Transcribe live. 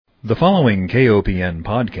The following KOPN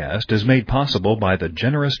podcast is made possible by the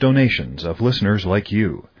generous donations of listeners like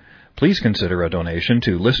you. Please consider a donation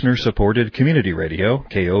to listener-supported community radio,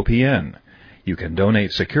 KOPN. You can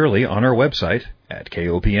donate securely on our website at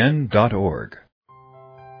kopn.org.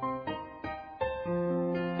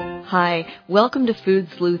 Hi, welcome to Food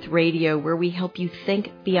Sleuth Radio, where we help you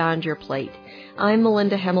think beyond your plate. I'm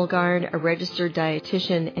Melinda Hemmelgarn, a registered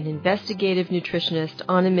dietitian and investigative nutritionist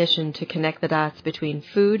on a mission to connect the dots between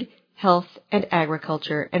food, health, and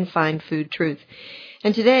agriculture and find food truth.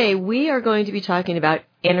 And today we are going to be talking about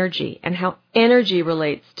energy and how energy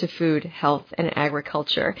relates to food, health, and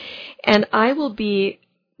agriculture. And I will be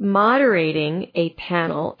moderating a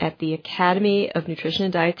panel at the Academy of Nutrition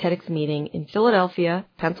and Dietetics meeting in Philadelphia,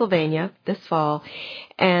 Pennsylvania this fall.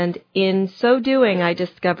 And in so doing, I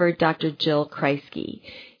discovered Dr. Jill Kreisky.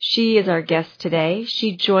 She is our guest today.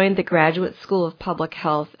 She joined the Graduate School of Public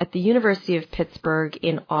Health at the University of Pittsburgh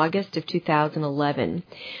in August of 2011.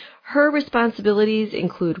 Her responsibilities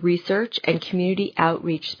include research and community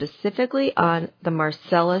outreach specifically on the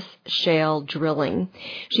Marcellus Shale drilling.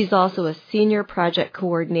 She's also a senior project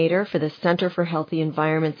coordinator for the Center for Healthy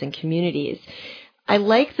Environments and Communities. I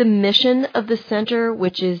like the mission of the center,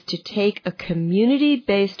 which is to take a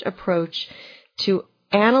community-based approach to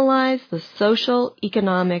analyze the social,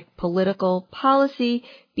 economic, political, policy,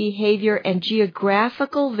 behavior, and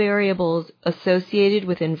geographical variables associated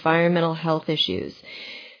with environmental health issues.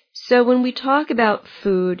 So when we talk about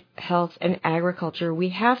food, health, and agriculture, we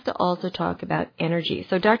have to also talk about energy.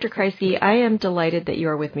 So Dr. Kreisky, I am delighted that you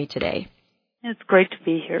are with me today. It's great to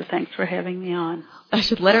be here. Thanks for having me on. I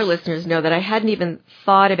should let our listeners know that I hadn't even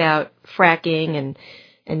thought about fracking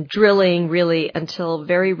and drilling really until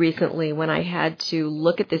very recently when I had to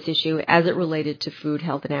look at this issue as it related to food,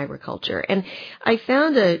 health, and agriculture. And I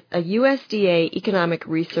found a USDA Economic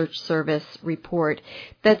Research Service report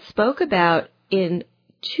that spoke about in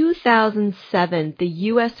 2007, the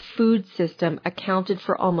U.S. food system accounted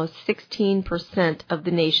for almost 16% of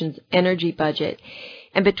the nation's energy budget.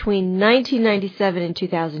 And between 1997 and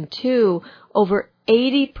 2002, over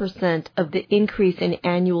 80% of the increase in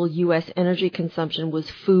annual U.S. energy consumption was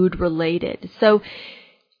food-related. So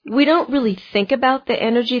we don't really think about the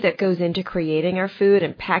energy that goes into creating our food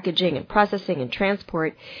and packaging and processing and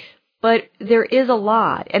transport, but there is a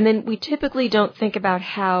lot. And then we typically don't think about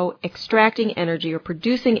how extracting energy or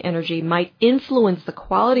producing energy might influence the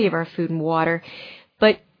quality of our food and water.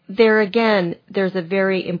 But there again, there's a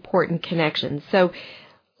very important connection. So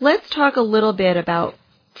let's talk a little bit about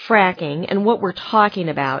fracking and what we're talking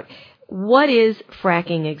about. What is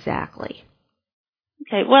fracking exactly?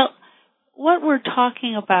 Okay, well, what we're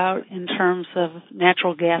talking about in terms of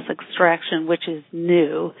natural gas extraction, which is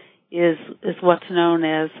new, is what's known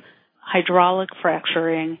as hydraulic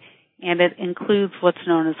fracturing, and it includes what's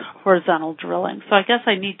known as horizontal drilling. So I guess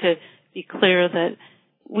I need to be clear that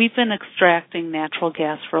we've been extracting natural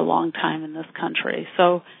gas for a long time in this country.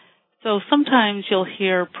 So sometimes you'll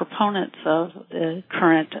hear proponents of the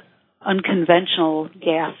current unconventional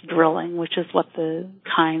gas drilling, which is what the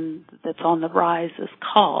kind that's on the rise is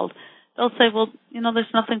called. They'll say, well, there's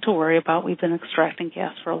nothing to worry about. We've been extracting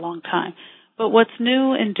gas for a long time. But what's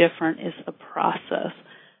new and different is the process.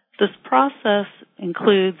 This process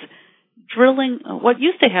includes drilling. What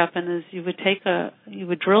used to happen is you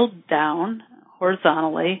would drill down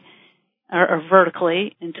horizontally or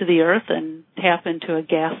vertically into the earth and tap into a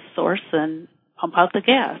gas source and pump out the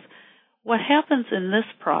gas. What happens in this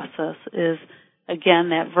process is, again,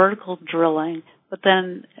 that vertical drilling, but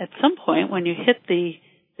then at some point when you hit the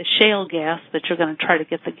shale gas that you're going to try to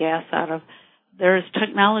get the gas out of, there is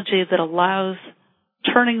technology that allows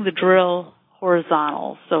turning the drill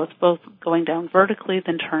horizontal. So it's both going down vertically,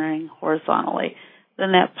 then turning horizontally.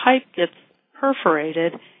 Then that pipe gets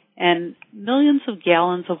perforated, and millions of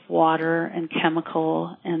gallons of water and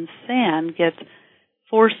chemical and sand gets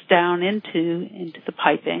forced down into the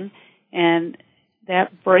piping, and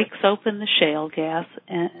that breaks open the shale gas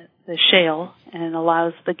and the shale and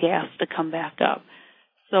allows the gas to come back up.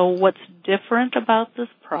 So what's different about this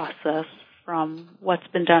process from what's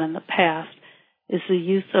been done in the past is the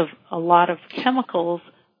use of a lot of chemicals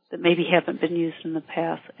that maybe haven't been used in the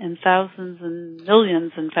past, and thousands and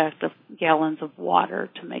millions, in fact, of gallons of water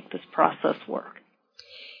to make this process work.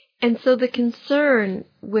 And so the concern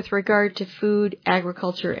with regard to food,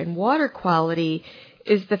 agriculture, and water quality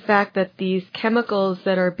is the fact that these chemicals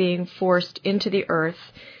that are being forced into the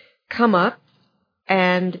earth come up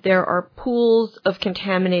and there are pools of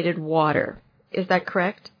contaminated water. Is that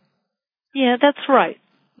correct? Yeah, that's right.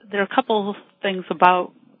 There are a couple of things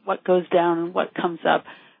about what goes down and what comes up.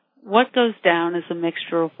 what goes down is a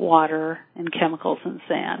mixture of water and chemicals and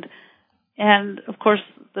sand. And, of course,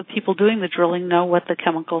 the people doing the drilling know what the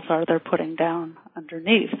chemicals are they're putting down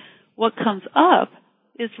underneath. What comes up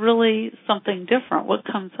is really something different. What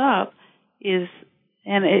comes up is,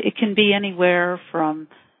 and it can be anywhere from,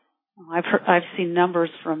 I've seen numbers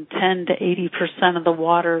from 10 to 80% of the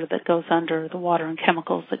water that goes under, the water and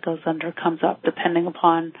chemicals that goes under comes up, depending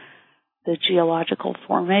upon the geological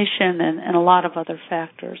formation and a lot of other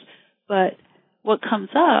factors. But what comes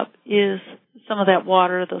up is some of that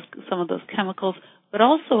water, some of those chemicals, but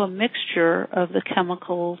also a mixture of the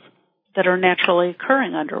chemicals that are naturally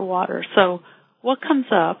occurring underwater. So what comes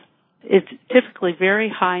up is typically very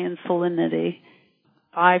high in salinity,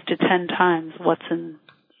 5 to 10 times what's in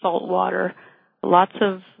salt water, lots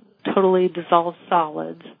of totally dissolved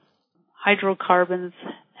solids, hydrocarbons,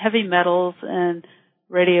 heavy metals, and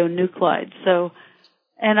radionuclides. So,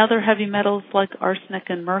 and other heavy metals like arsenic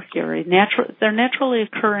and mercury. They're naturally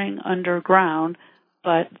occurring underground,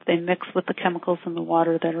 but they mix with the chemicals in the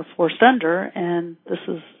water that are forced under, and this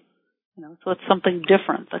is, so it's something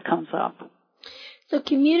different that comes up. So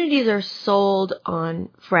communities are sold on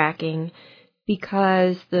fracking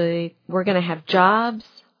because we're going to have jobs,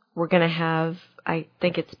 we're going to have, I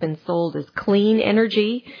think it's been sold as clean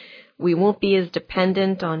energy, we won't be as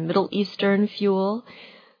dependent on Middle Eastern fuel.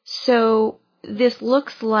 So this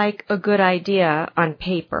looks like a good idea on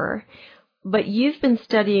paper, but you've been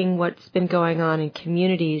studying what's been going on in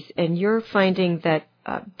communities, and you're finding that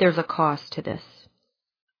there's a cost to this.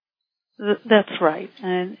 That's right.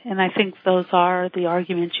 And I think those are the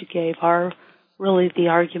arguments you gave are really the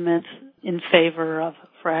arguments in favor of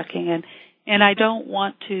fracking. And I don't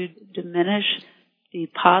want to diminish the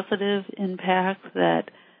positive impact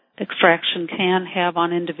that extraction can have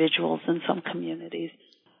on individuals in some communities.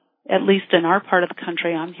 At least in our part of the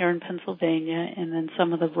country, I'm here in Pennsylvania, and in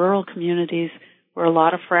some of the rural communities where a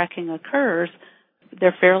lot of fracking occurs,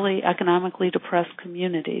 they're fairly economically depressed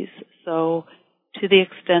communities. So to the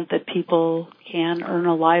extent that people can earn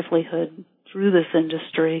a livelihood through this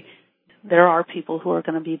industry, there are people who are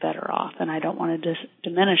going to be better off, and I don't want to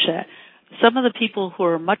diminish it. Some of the people who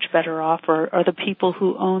are much better off are the people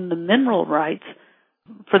who own the mineral rights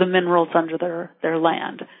for the minerals under their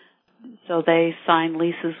land. So they sign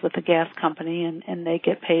leases with the gas company, and they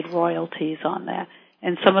get paid royalties on that.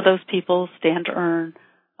 And some of those people stand to earn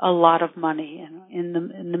a lot of money, in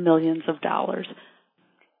the millions of dollars.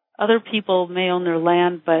 Other people may own their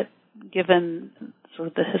land, but given sort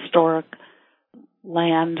of the historic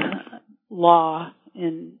land law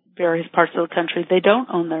in various parts of the country, they don't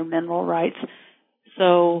own their mineral rights.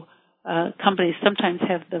 So companies sometimes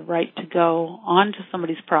have the right to go onto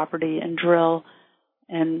somebody's property and drill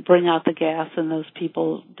and bring out the gas, and those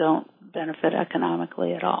people don't benefit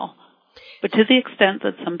economically at all. But to the extent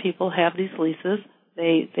that some people have these leases,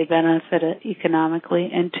 they benefit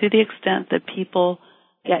economically, and to the extent that people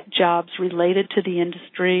get jobs related to the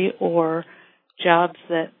industry or jobs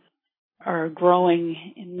that are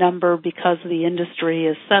growing in number because the industry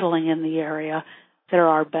is settling in the area, there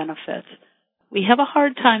are benefits. We have a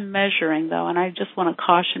hard time measuring, though, and I just want to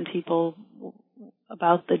caution people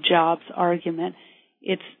about the jobs argument.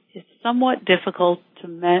 It's somewhat difficult to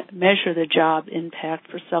measure the job impact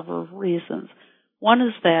for several reasons. One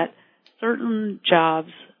is that certain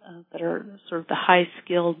jobs that are sort of the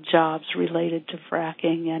high-skilled jobs related to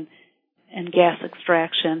fracking and gas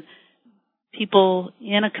extraction, people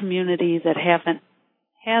in a community that haven't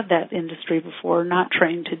had that industry before are not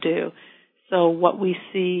trained to do. So what we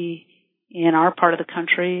see in our part of the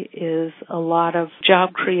country is a lot of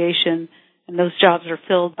job creation, and those jobs are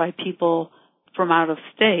filled by people from out of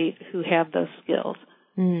state who have those skills.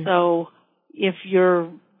 So if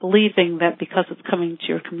you're believing that because it's coming to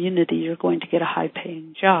your community, you're going to get a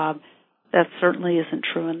high-paying job, that certainly isn't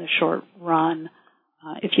true in the short run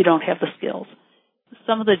if you don't have the skills.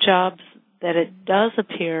 Some of the jobs that it does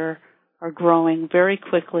appear are growing very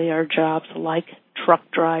quickly are jobs like truck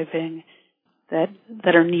driving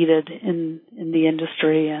that are needed in the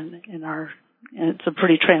industry and it's a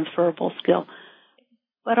pretty transferable skill.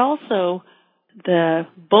 But also the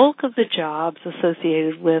bulk of the jobs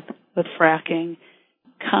associated with fracking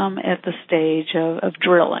come at the stage of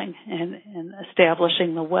drilling and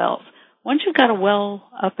establishing the wells. Once you've got a well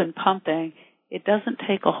up and pumping, it doesn't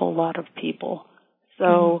take a whole lot of people.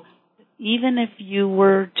 So even if you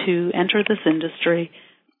were to enter this industry,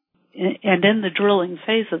 and in the drilling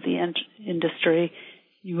phase of the industry,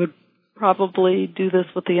 you would probably do this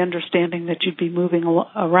with the understanding that you'd be moving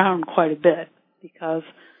around quite a bit, because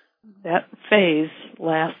that phase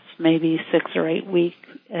lasts maybe 6 or 8 weeks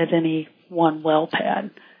at any one well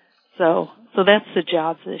pad. So that's the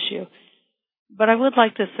jobs issue. But I would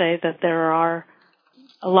like to say that there are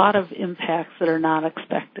a lot of impacts that are not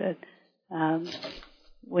expected.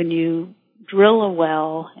 When you drill a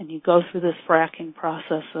well and you go through this fracking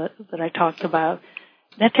process that I talked about,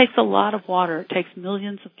 that takes a lot of water. It takes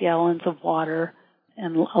millions of gallons of water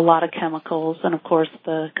and a lot of chemicals and, of course,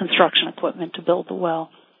 the construction equipment to build the well.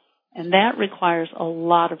 And that requires a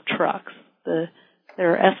lot of trucks. There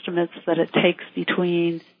are estimates that it takes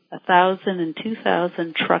between 1,000 and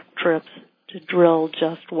 2,000 truck trips to drill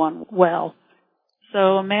just one well.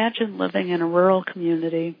 So imagine living in a rural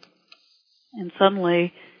community and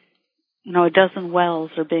suddenly, a dozen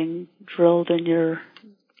wells are being drilled in your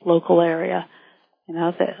local area.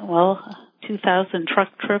 2,000 truck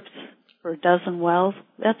trips for a dozen wells,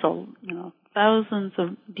 that's thousands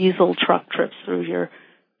of diesel truck trips through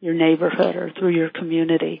your neighborhood or through your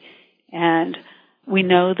community. And we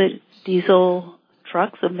know that diesel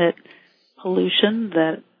trucks emit pollution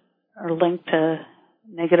that are linked to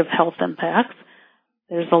negative health impacts.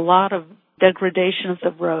 There's a lot of degradation of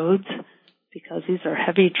the roads because these are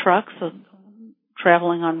heavy trucks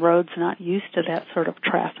traveling on roads not used to that sort of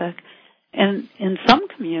traffic. And in some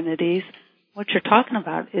communities, what you're talking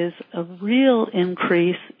about is a real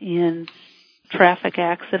increase in traffic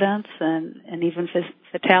accidents and even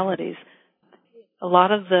fatalities. A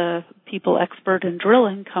lot of the people expert in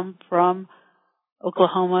drilling come from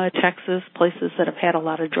Oklahoma, Texas, places that have had a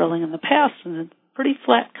lot of drilling in the past, and it's pretty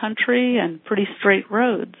flat country and pretty straight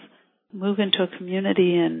roads. Move into a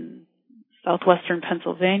community in southwestern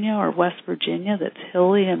Pennsylvania or West Virginia that's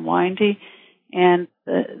hilly and windy, and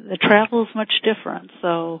the travel is much different.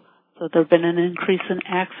 So there have been an increase in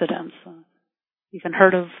accidents. Even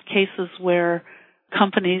heard of cases where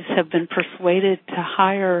companies have been persuaded to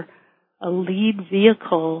hire a lead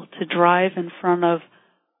vehicle to drive in front of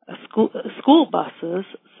school buses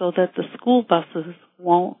so that the school buses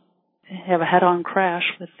won't have a head-on crash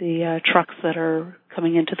with the trucks that are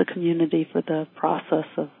coming into the community for the process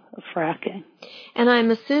of fracking. And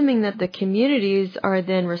I'm assuming that the communities are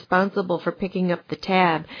then responsible for picking up the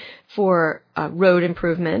tab for road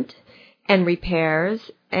improvement and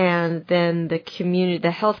repairs, and then the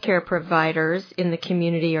healthcare providers in the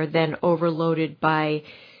community are then overloaded by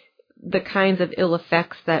the kinds of ill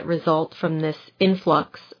effects that result from this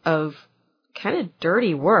influx of kind of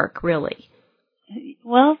dirty work, really.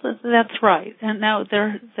 Well, that's right. And now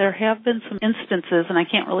there have been some instances, and I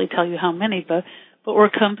can't really tell you how many, but where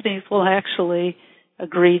companies will actually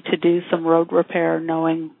agree to do some road repair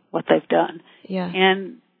knowing what they've done. Yeah.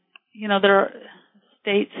 And,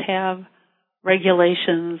 states have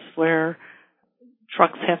regulations where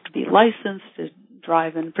trucks have to be licensed to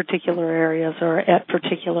drive in particular areas or at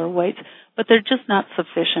particular weights, but they're just not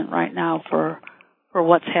sufficient right now for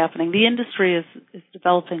what's happening. The industry is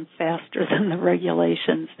developing faster than the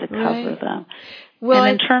regulations to cover them. Well,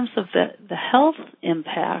 and in terms of the health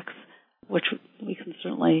impacts, which we can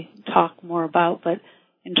certainly talk more about, but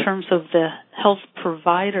in terms of the health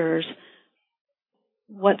providers,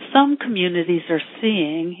 what some communities are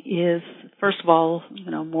seeing is, first of all,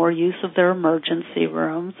 more use of their emergency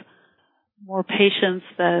rooms, more patients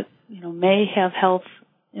that, may have health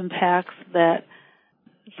impacts that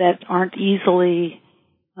aren't easily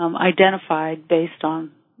identified based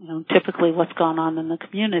on, typically what's gone on in the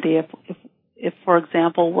community. If, for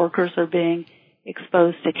example, workers are being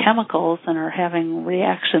exposed to chemicals and are having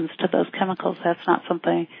reactions to those chemicals, that's not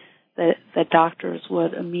something that doctors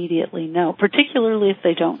would immediately know, particularly if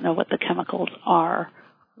they don't know what the chemicals are,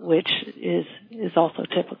 which is also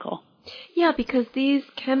typical. Yeah, because these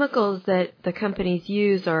chemicals that the companies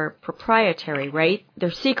use are proprietary, right? They're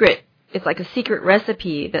secret. It's like a secret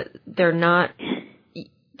recipe that they're not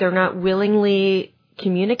willingly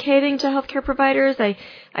communicating to healthcare providers. I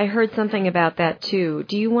heard something about that too.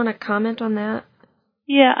 Do you want to comment on that?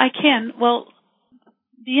 Yeah, I can. Well,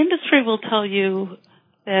 the industry will tell you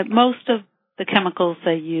that most of the chemicals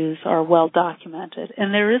they use are well documented,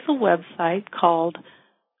 and there is a website called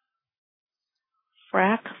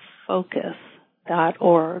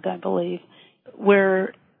fracfocus.org, I believe,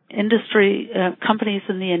 where companies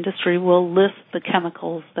in the industry will list the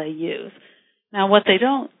chemicals they use. Now, what they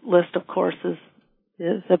don't list, of course, is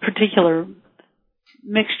the particular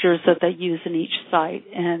mixtures that they use in each site,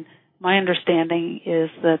 and my understanding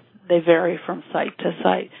is that they vary from site to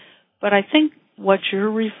site. But I think what you're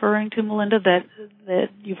referring to, Melinda, that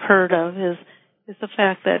you've heard of is the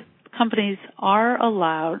fact that companies are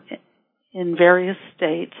allowed in various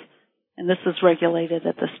states, and this is regulated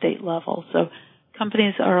at the state level. So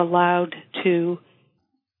companies are allowed to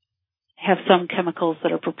have some chemicals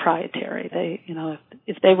that are proprietary.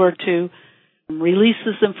 If they were to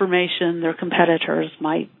releases information, their competitors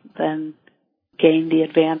might then gain the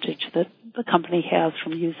advantage that the company has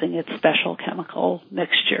from using its special chemical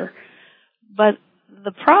mixture. But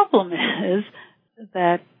the problem is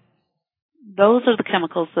that those are the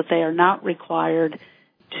chemicals that they are not required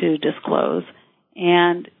to disclose.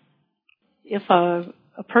 And if a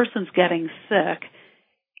person's getting sick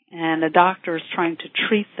and a doctor is trying to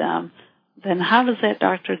treat them, then how does that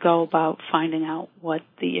doctor go about finding out what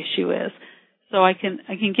the issue is? So I can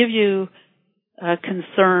give you a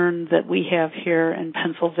concern that we have here in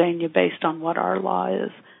Pennsylvania based on what our law is.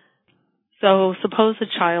 So suppose a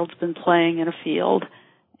child's been playing in a field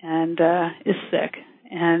and is sick,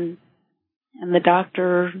 and the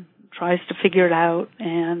doctor tries to figure it out,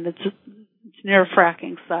 and it's near a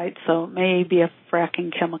fracking site, so it may be a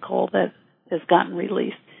fracking chemical that has gotten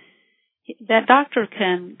released. That doctor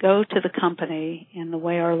can go to the company, in the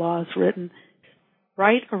way our law is written,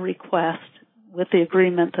 write a request with the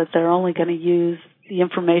agreement that they're only going to use the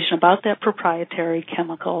information about that proprietary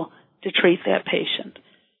chemical to treat that patient.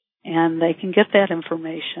 And they can get that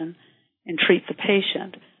information and treat the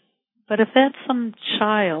patient. But if that's some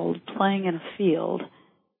child playing in a field,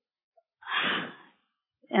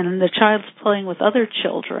 and the child's playing with other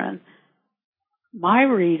children, my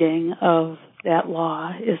reading of that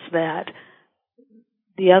law is that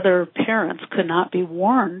the other parents could not be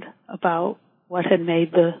warned about what had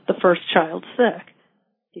made the first child sick,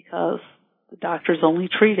 because the doctor's only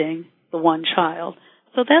treating the one child.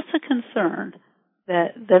 So that's a concern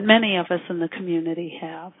that many of us in the community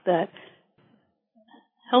have, that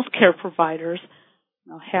healthcare providers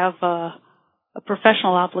have a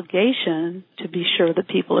professional obligation to be sure that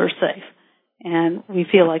people are safe. And we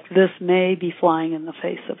feel like this may be flying in the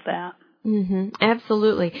face of that. Mm-hmm.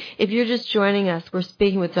 Absolutely. If you're just joining us, we're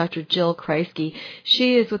speaking with Dr. Jill Kreisky.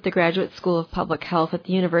 She is with the Graduate School of Public Health at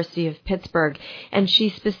the University of Pittsburgh, and she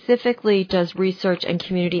specifically does research and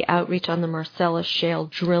community outreach on the Marcellus Shale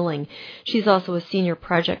drilling. She's also a senior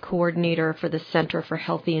project coordinator for the Center for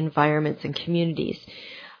Healthy Environments and Communities.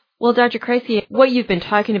 Well, Dr. Kreisky, what you've been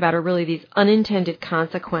talking about are really these unintended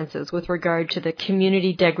consequences with regard to the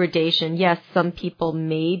community degradation. Yes, some people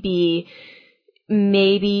may be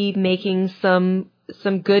making some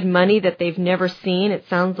good money that they've never seen. It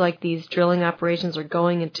sounds like these drilling operations are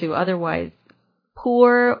going into otherwise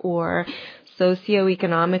poor or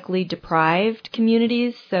socioeconomically deprived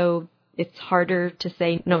communities, so it's harder to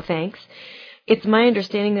say no thanks. It's my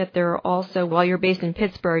understanding that there are also, while you're based in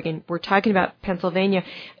Pittsburgh and we're talking about Pennsylvania,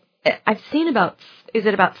 I've seen about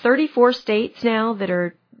 34 states now that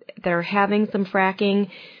are having some fracking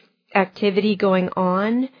activity going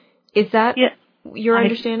on. Is that your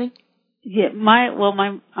understanding? Yeah,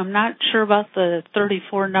 I'm not sure about the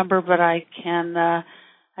 34 number, but I can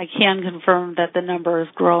confirm that the number is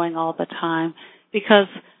growing all the time, because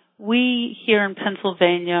we here in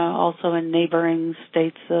Pennsylvania, also in neighboring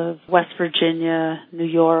states of West Virginia, New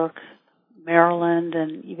York, Maryland,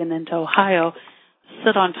 and even into Ohio,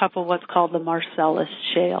 sit on top of what's called the Marcellus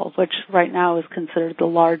Shale, which right now is considered the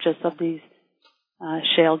largest of these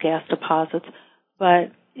shale gas deposits.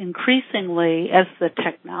 But increasingly, as the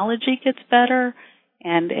technology gets better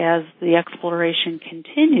and as the exploration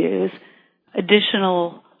continues,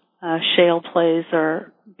 additional shale plays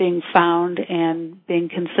are being found and being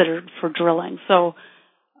considered for drilling. So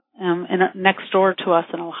and next door to us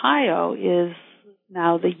in Ohio is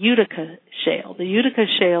now the Utica Shale. The Utica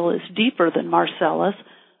Shale is deeper than Marcellus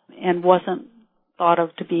and wasn't thought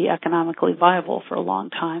of to be economically viable for a long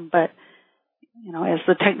time. But, as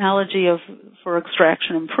the technology for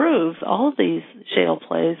extraction improves, all of these shale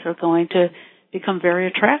plays are going to become very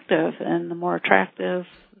attractive, and the more attractive,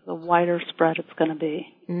 the wider spread it's going to be.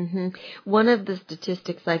 Mm-hmm. One of the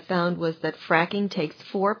statistics I found was that fracking takes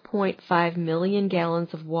 4.5 million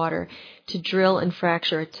gallons of water to drill and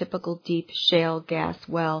fracture a typical deep shale gas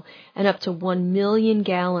well, and up to 1 million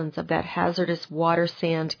gallons of that hazardous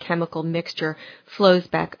water-sand chemical mixture flows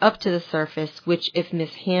back up to the surface, which, if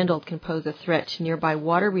mishandled, can pose a threat to nearby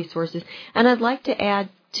water resources. And I'd like to add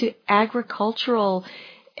to agricultural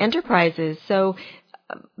enterprises. So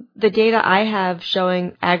the data I have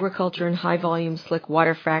showing agriculture and high-volume slick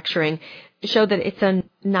water fracturing show that it's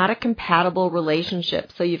not a compatible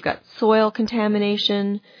relationship. So you've got soil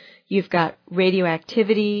contamination, you've got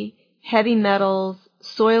radioactivity, heavy metals,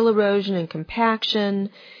 soil erosion and compaction,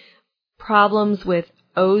 problems with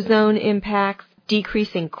ozone impacts,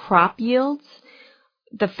 decreasing crop yields,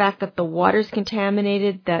 the fact that the water's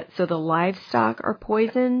contaminated, so the livestock are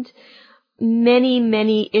poisoned. Many,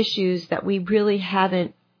 many issues that we really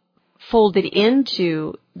haven't folded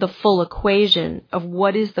into the full equation of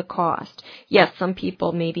what is the cost. Yes, some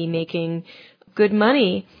people may be making good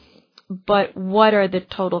money, but what are the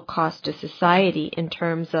total costs to society in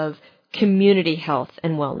terms of community health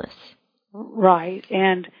and wellness? Right.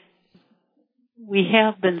 And we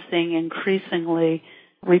have been seeing increasingly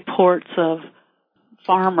reports of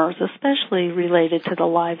farmers, especially related to the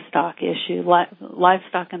livestock issue,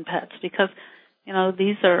 livestock and pets, because,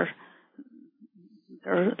 these are,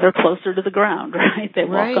 they're closer to the ground, right? They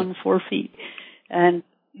walk on 4 feet. And,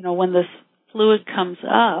 when this fluid comes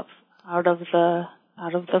up out of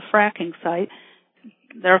the fracking site,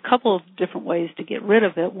 there are a couple of different ways to get rid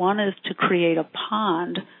of it. One is to create a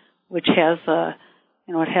pond, which has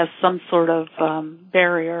it has some sort of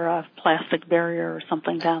barrier, a plastic barrier or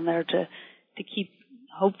something down there to keep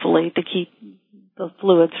the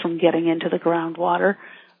fluids from getting into the groundwater.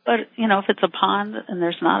 But, if it's a pond and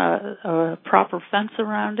there's not a proper fence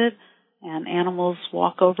around it and animals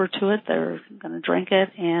walk over to it, they're going to drink it,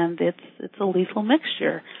 and it's a lethal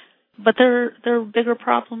mixture. But there are bigger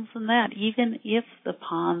problems than that. Even if the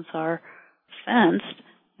ponds are fenced,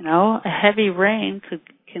 a heavy rain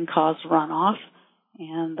can cause runoff,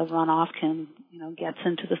 and the runoff can, gets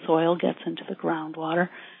into the soil, gets into the groundwater.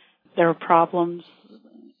 There are problems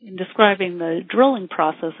in describing the drilling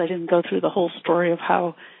process. I didn't go through the whole story of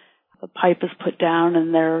how the pipe is put down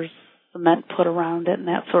and there's cement put around it and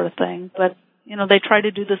that sort of thing. But, they try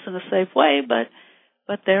to do this in a safe way,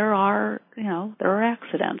 but there are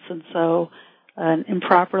accidents. And so an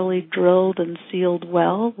improperly drilled and sealed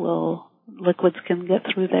well liquids can get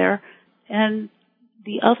through there. And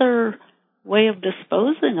the other way of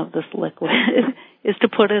disposing of this liquid is to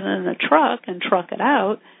put it in a truck and truck it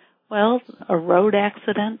out. Well, a road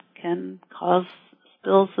accident can cause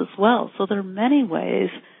spills as well. So there are many ways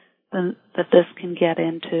that this can get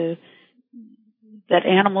into, that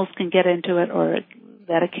animals can get into it, or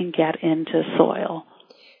that it can get into soil.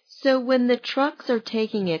 So when the trucks are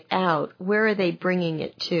taking it out, where are they bringing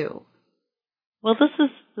it to? Well,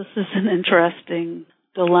 this is an interesting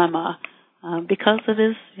dilemma because it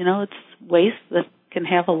is, it's waste that can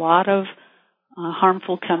have a lot of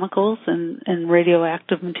harmful chemicals and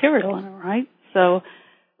radioactive material in it, right? So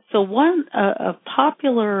one a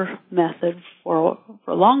popular method for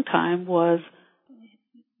a long time was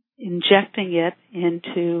injecting it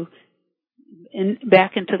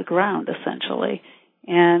back into the ground, essentially.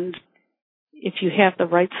 And if you have the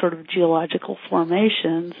right sort of geological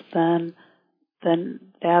formations, then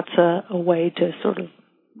that's a way to sort of,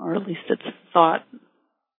 or at least it's thought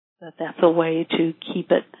that that's a way to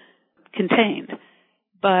keep it contained.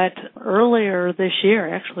 But earlier this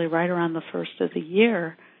year, actually right around the first of the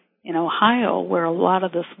year, in Ohio, where a lot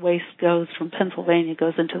of this waste goes from Pennsylvania,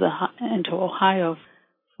 goes into Ohio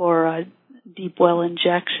for a deep well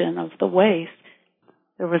injection of the waste,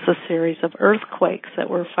 there was a series of earthquakes that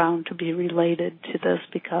were found to be related to this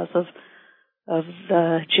because of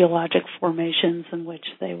the geologic formations in which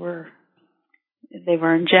they were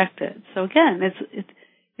injected. So again, it's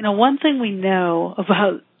one thing we know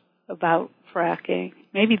about fracking,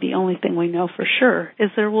 maybe the only thing we know for sure,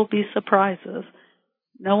 is there will be surprises.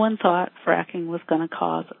 No one thought fracking was going to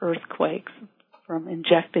cause earthquakes from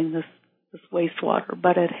injecting this wastewater,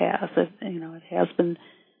 but it has. It has been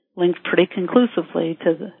linked pretty conclusively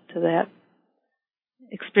to that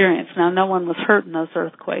experience. Now, no one was hurt in those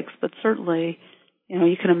earthquakes, but certainly,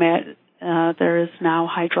 you can imagine there is now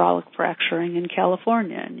hydraulic fracturing in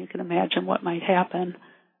California, and you can imagine what might happen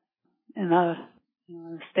in a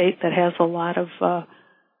state that has a lot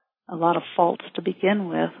of faults to begin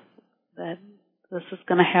with. That this is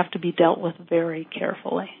going to have to be dealt with very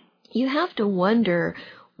carefully. You have to wonder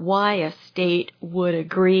why a state would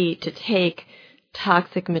agree to take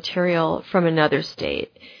toxic material from another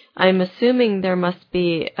state. I'm assuming there must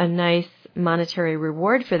be a nice monetary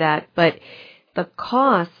reward for that, but the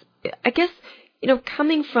cost, I guess,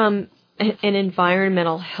 coming from an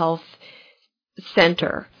environmental health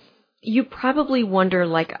center, you probably wonder,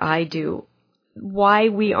 like I do, why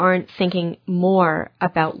we aren't thinking more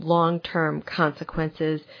about long-term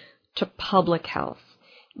consequences to public health.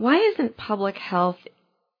 Why isn't public health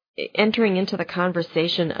entering into the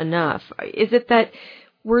conversation enough? Is it that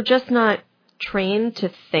we're just not trained to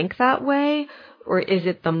think that way? Or is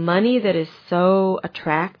it the money that is so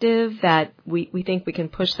attractive that we think we can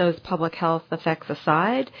push those public health effects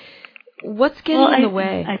aside? What's getting in the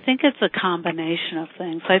way? I think it's a combination of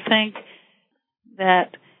things. I think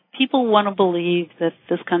that people want to believe that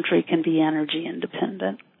this country can be energy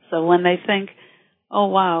independent. So when they think, oh,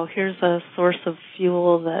 wow, here's a source of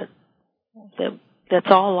fuel that's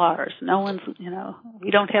all ours. No one's,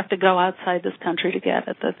 we don't have to go outside this country to get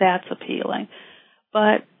it, that's appealing.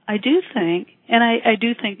 But I do think, and I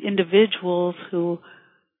do think individuals who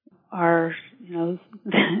are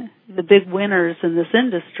the big winners in this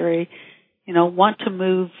industry, want to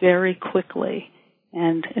move very quickly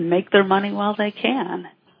and make their money while they can.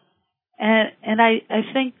 And I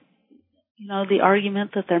think, the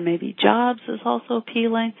argument that there may be jobs is also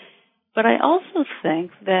appealing, but I also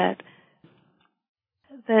think that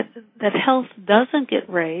health doesn't get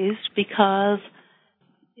raised because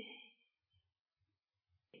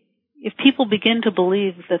if people begin to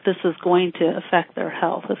believe that this is going to affect their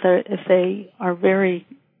health, if they are very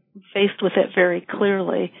faced with it very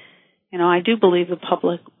clearly, I do believe the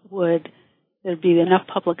public there'd be enough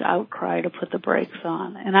public outcry to put the brakes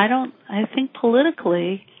on. And I think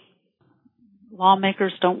politically,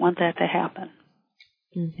 lawmakers don't want that to happen.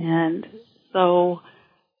 Mm-hmm. And so,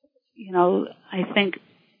 I think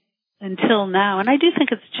until now, and I do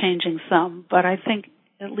think it's changing some, but I think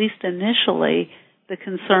at least initially the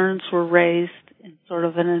concerns were raised in sort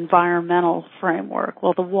of an environmental framework.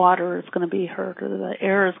 Well, the water is going to be hurt or the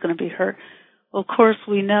air is going to be hurt. Well, of course,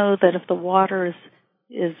 we know that if the water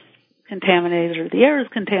is contaminated or the air is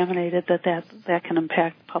contaminated, that can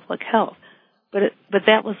impact public health. But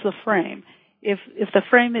that was the frame. If the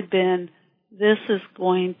frame had been, this is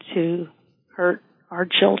going to hurt our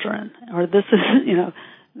children, or this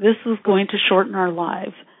is going to shorten our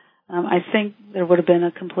lives, I think there would have been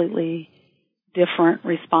a completely different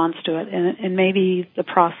response to it, and maybe the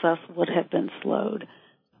process would have been slowed,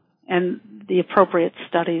 and the appropriate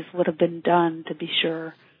studies would have been done to be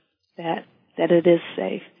sure that it is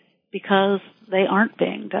safe, because they aren't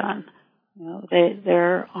being done.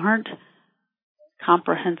 There aren't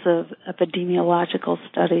comprehensive epidemiological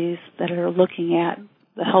studies that are looking at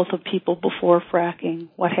the health of people before fracking,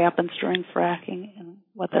 what happens during fracking, and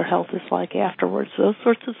what their health is like afterwards. Those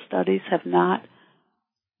sorts of studies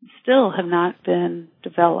still have not been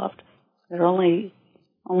developed. There are only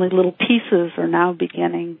little pieces are now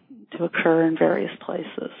beginning to occur in various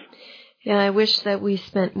places. Yeah, I wish that we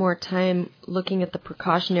spent more time looking at the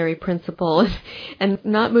precautionary principle and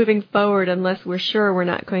not moving forward unless we're sure we're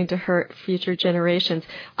not going to hurt future generations.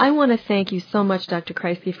 I want to thank you so much, Dr.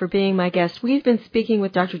 Kreisky, for being my guest. We've been speaking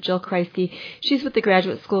with Dr. Jill Kreisky. She's with the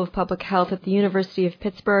Graduate School of Public Health at the University of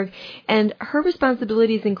Pittsburgh, and her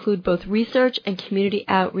responsibilities include both research and community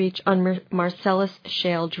outreach on Marcellus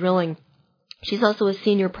Shale drilling. She's also a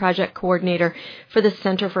senior project coordinator for the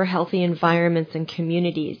Center for Healthy Environments and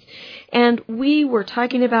Communities. And we were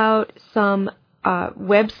talking about some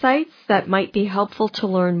websites that might be helpful to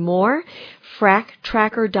learn more.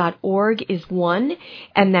 Fractracker.org is one,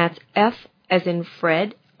 and that's F as in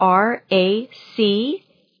Fred, RACTRACKER.org,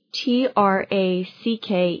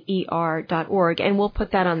 and we'll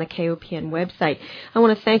put that on the KOPN website. I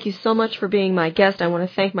want to thank you so much for being my guest. I want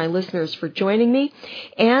to thank my listeners for joining me,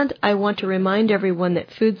 and I want to remind everyone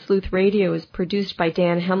that Food Sleuth Radio is produced by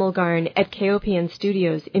Dan Hemmelgarn at KOPN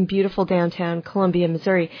Studios in beautiful downtown Columbia,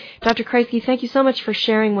 Missouri. Dr. Kreisky, thank you so much for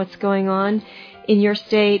sharing what's going on in your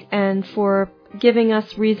state and for giving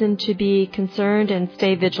us reason to be concerned and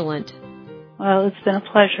stay vigilant. Well, it's been a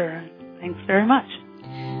pleasure. Thanks very much.